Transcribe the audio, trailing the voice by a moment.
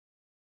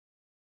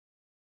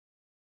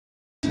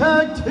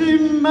tag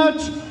team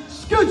match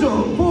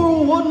scheduled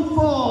for one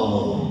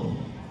fall.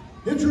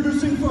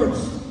 Introducing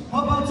first,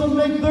 about to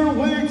make their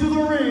way to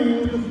the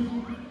ring.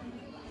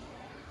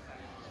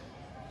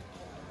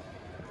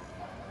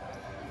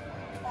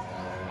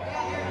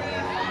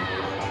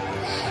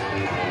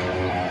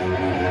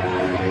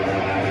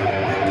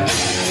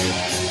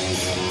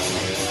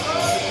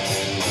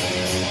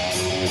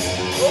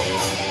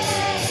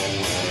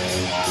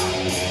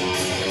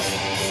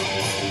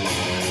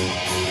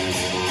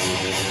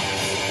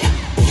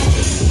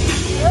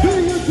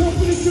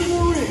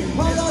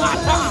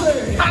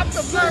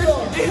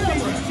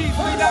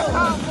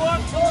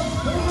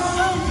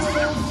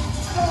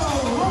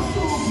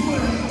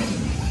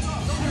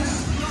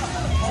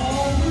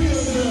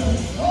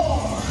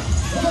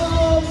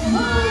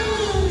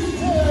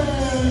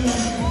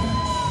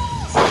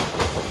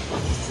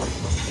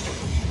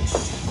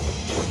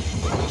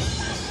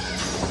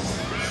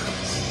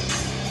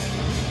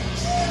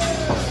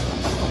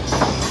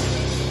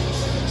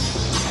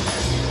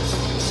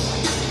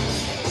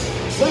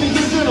 Ladies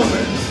and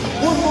gentlemen,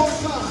 one more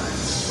time,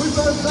 with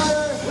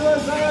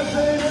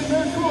Isaiah in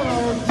their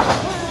corner,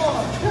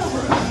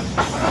 Cameron,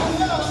 and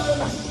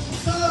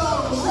the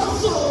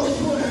Russell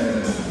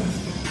twins.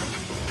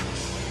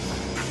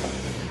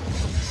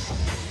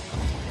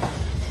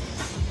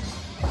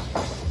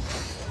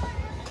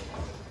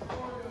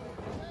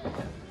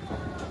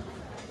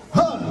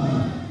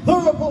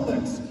 Their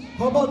opponents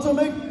are about to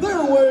make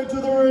their way to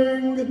the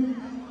ring.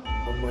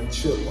 I'm like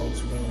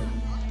chipmunks, man.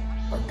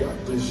 I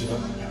got this,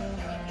 young.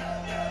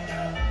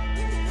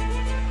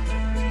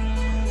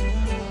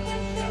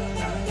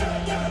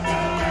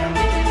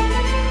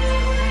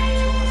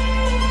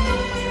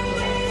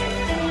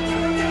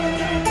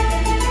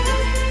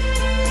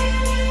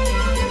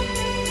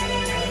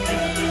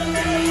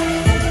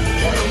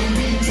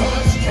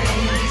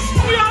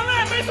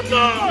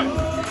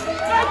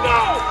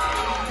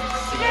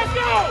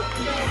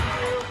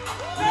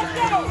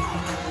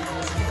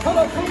 At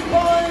a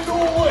combined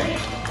weight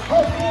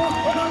of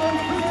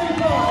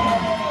 450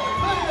 pounds,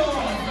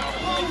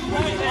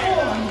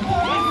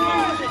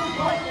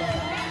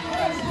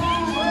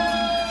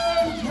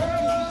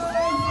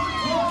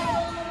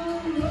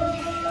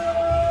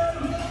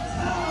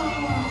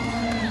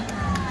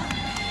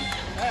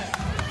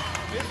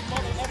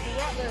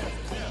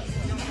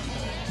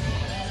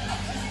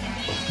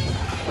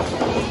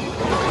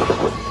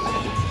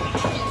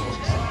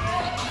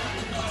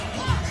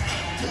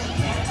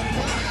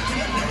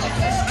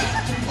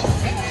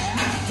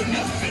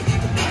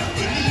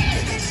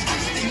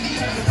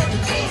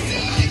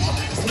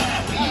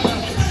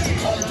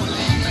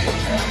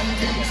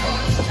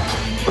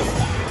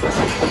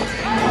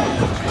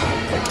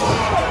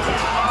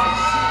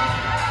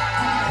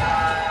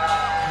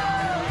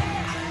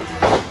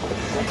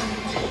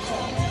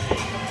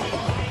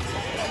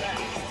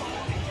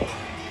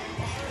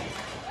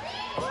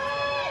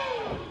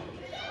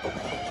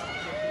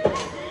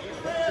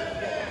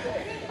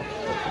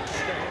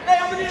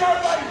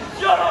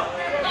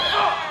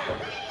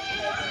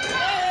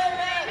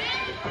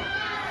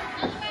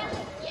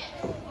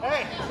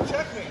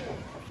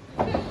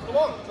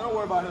 Don't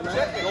worry about him, man.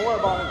 Don't worry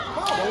about him.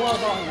 Don't worry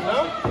about him,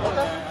 man.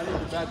 Okay. I need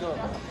to back up.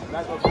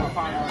 Back up my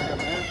partner right here,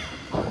 man.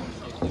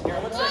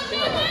 What's that?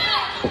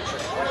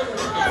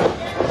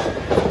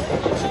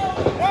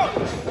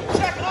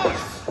 Check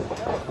us.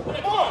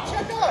 Come on,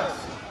 check us.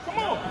 Come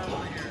on.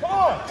 Come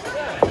on.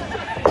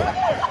 Right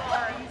there.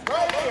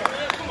 Right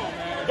there. Come on,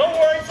 man. Don't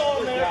worry, it's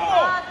all there. Come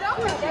on.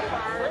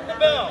 Ring the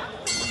bell.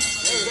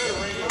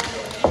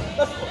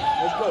 Let's go.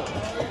 Let's go.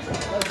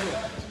 Let's go.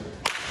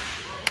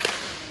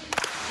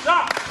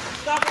 Stop!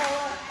 Stop all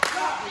that!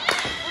 Stop!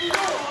 What are you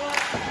doing all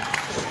that?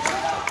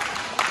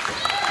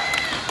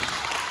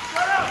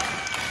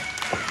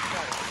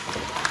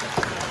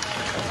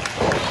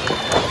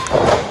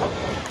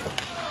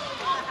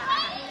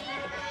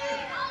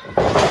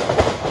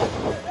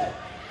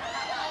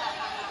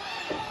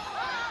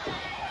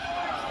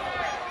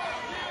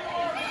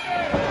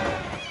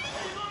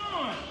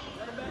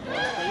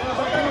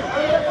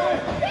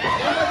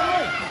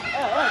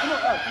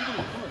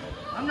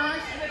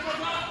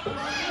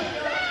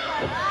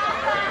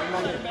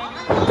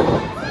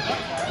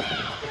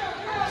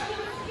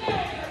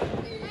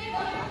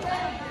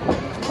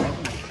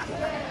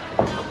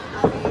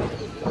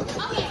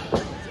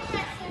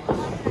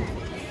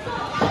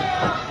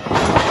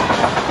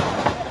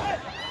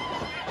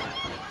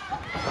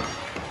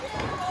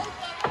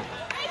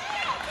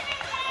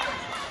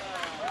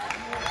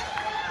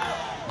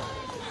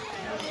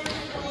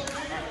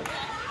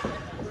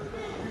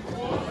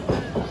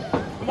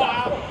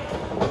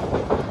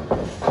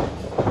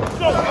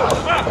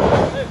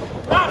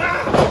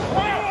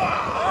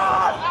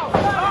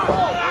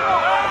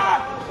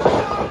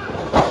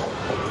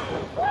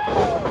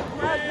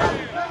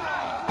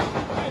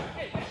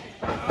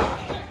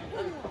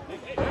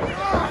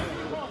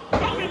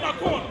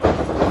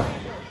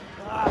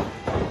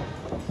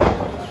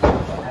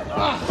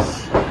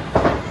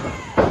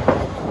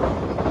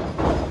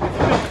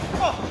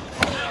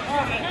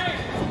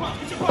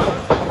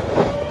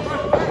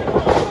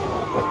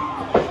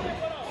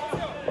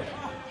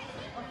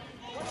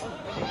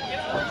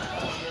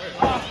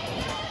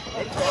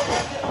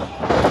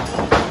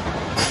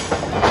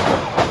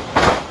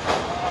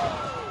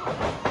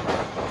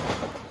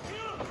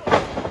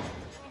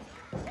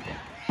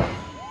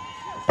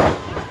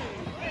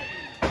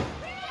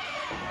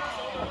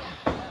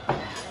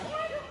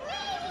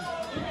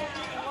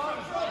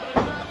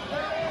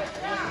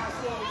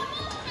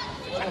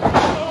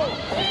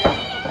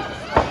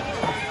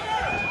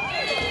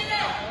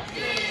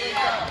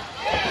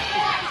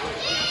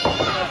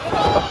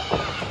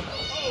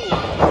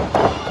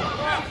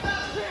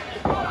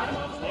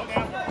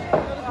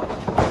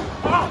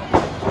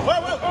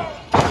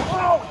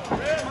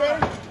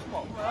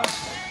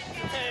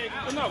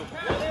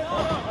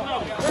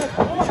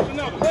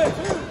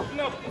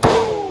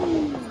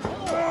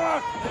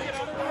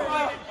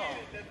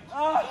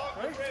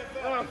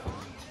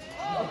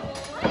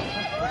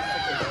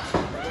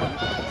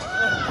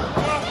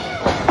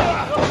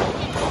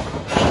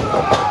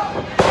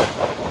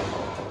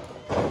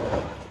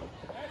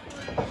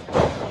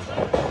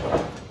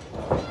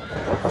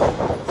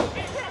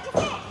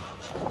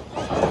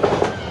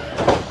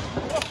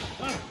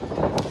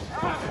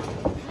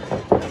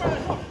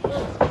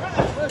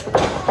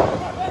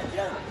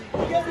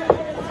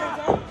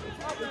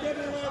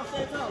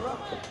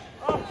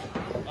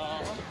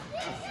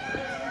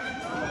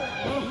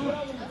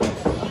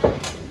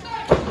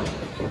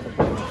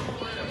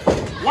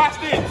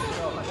 Watch this.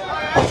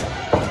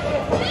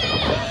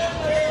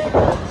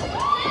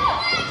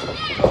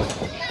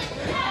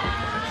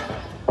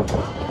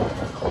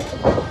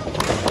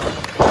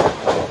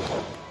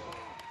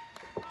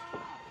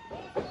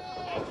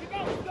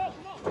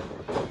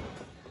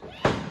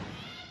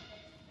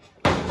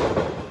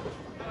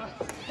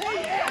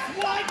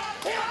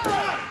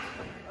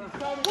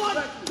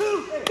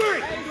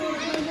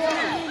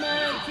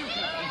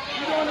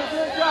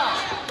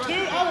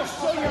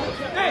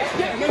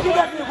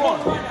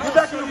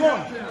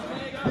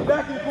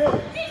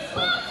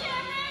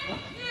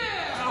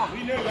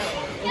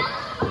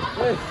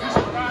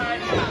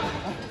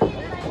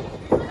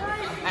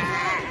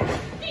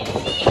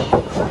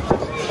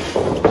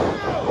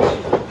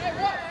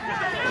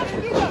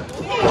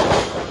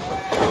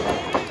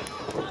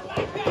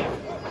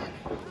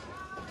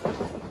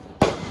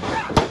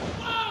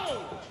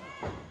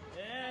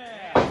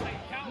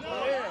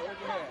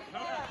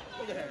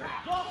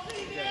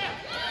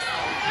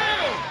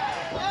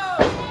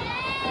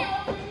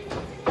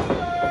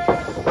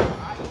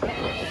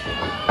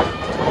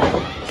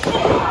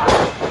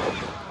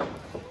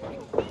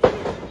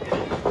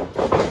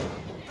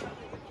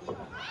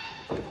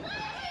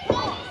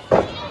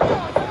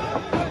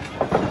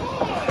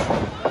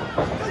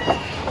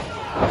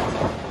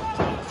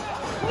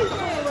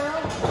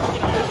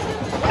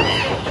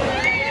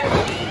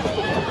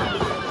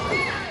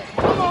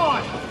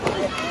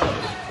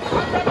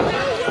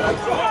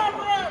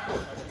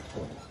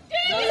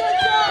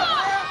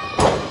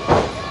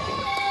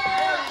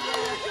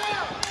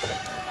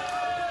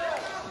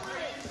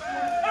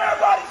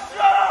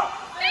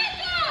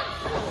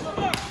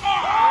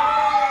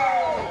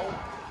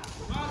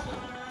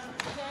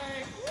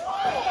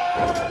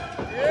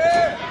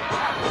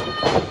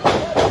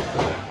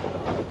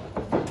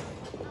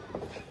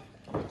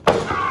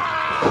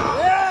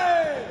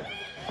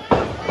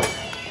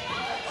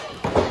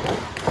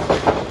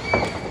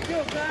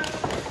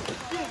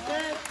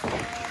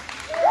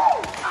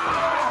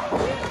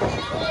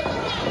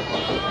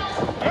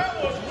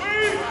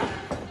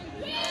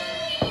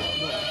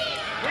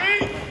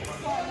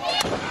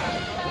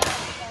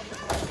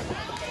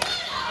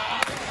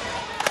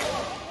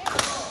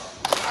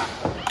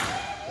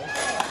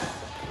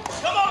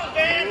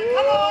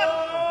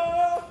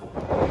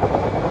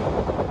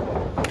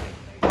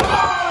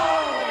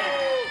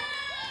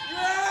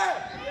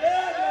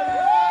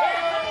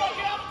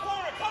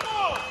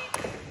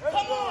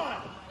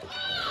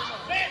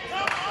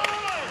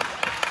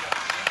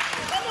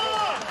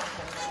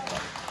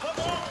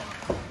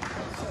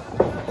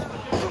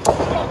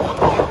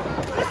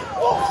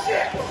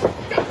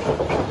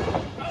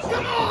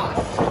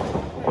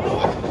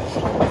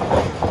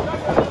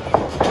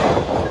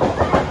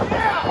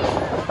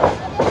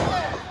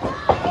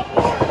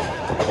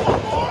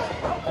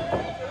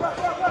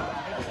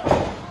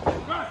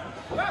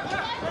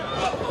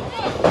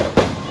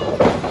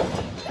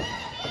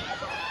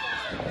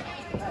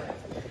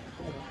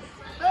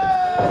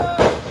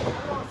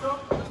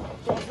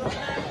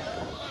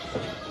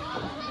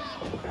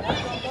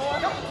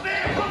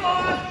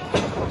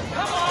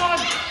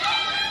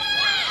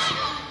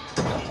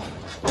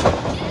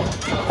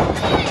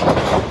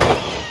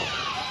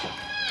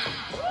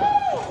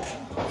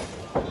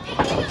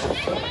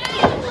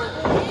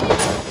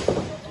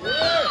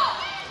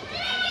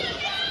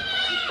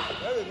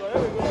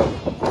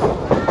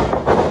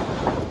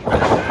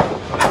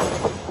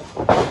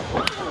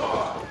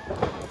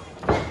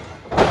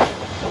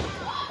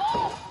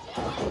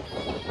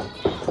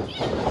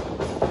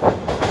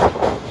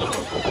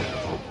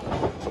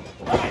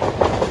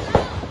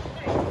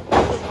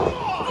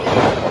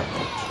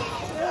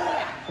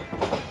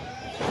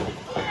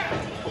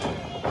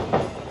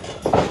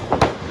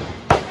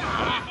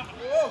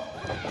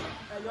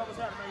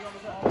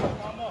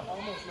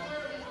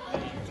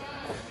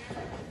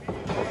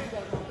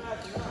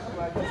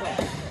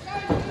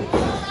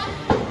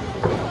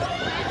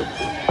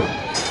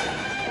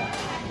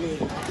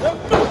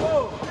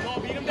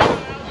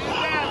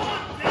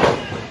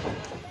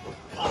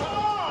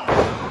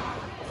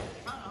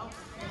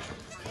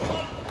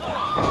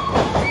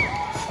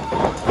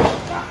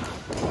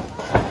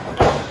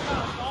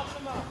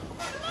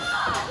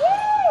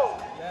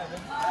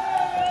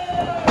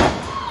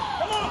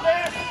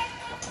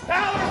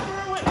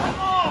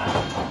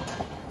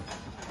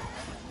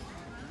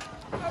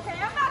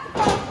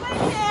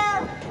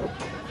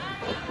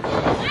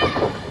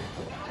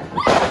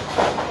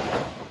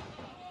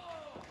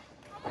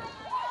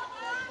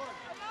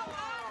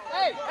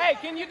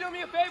 Can you do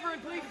me a favor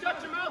and please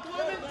shut your mouth,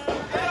 woman?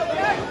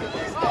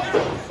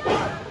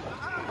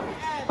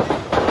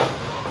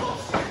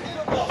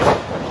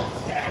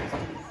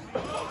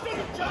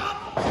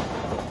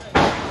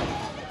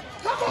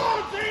 Come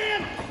on,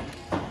 Dan!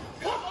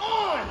 Come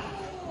on!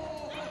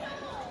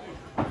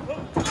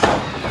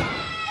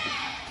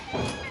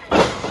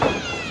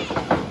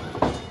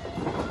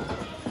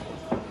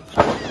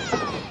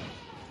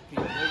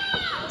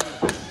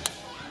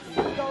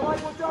 Y'all like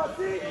what y'all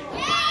see?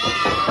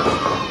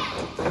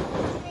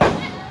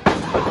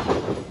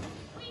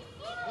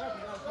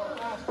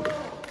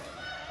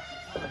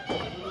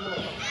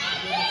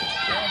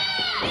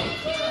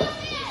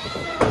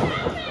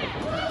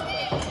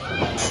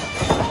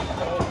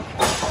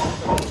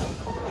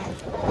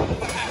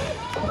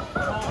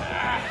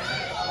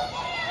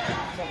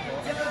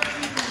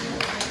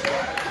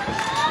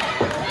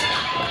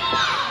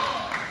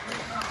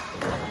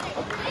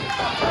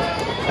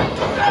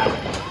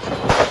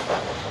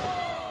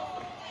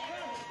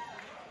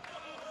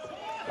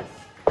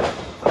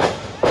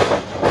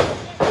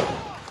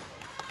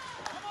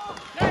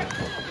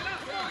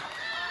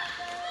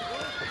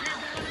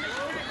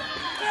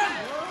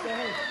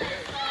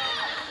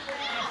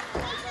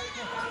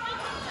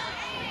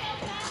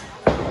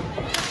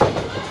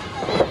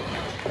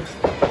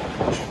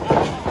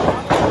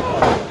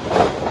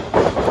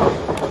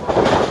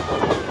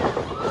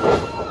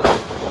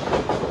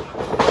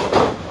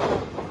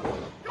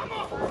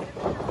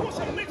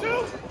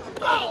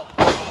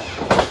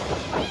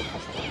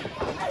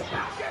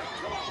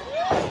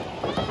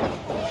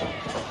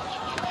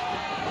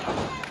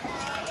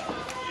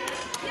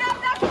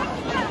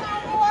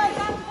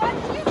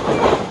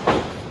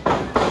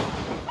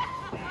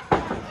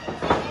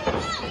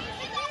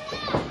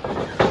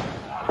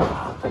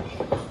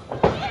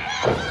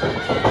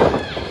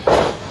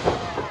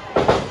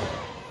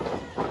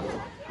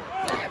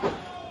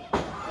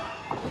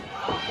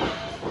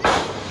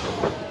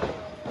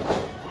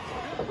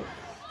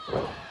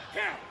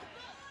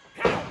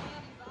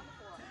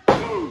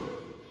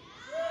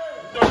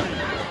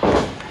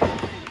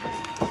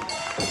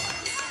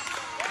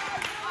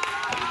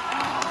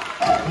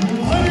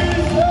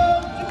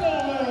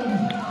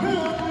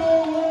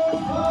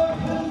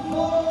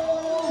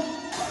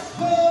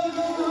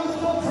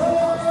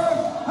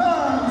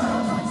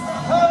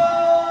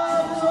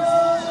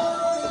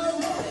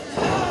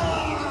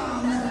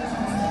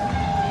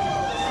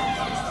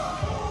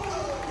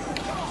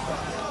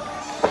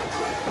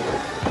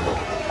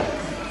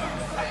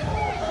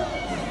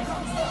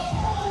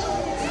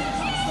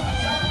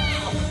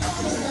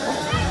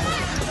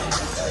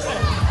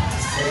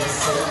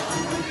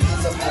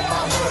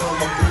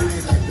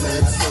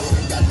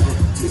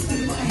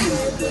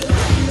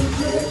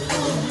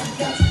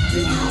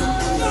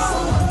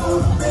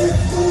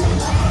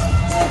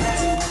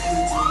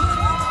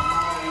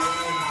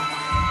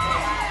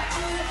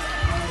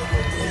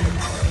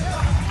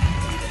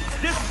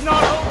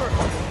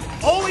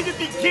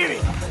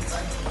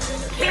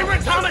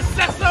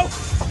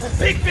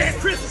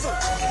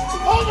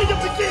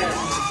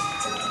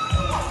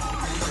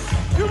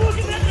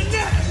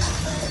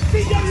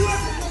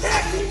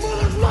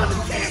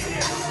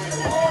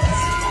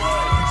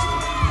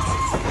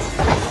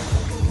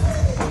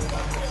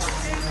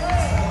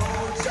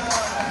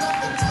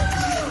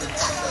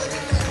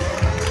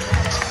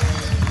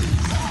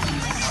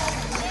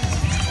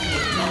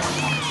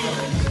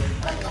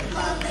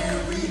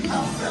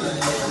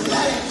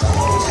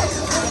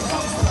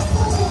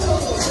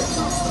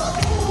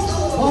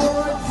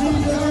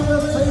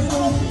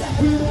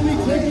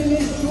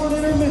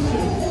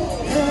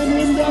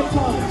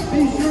 times.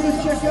 Be sure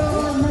to check out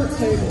our merch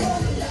table.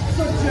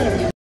 Such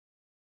as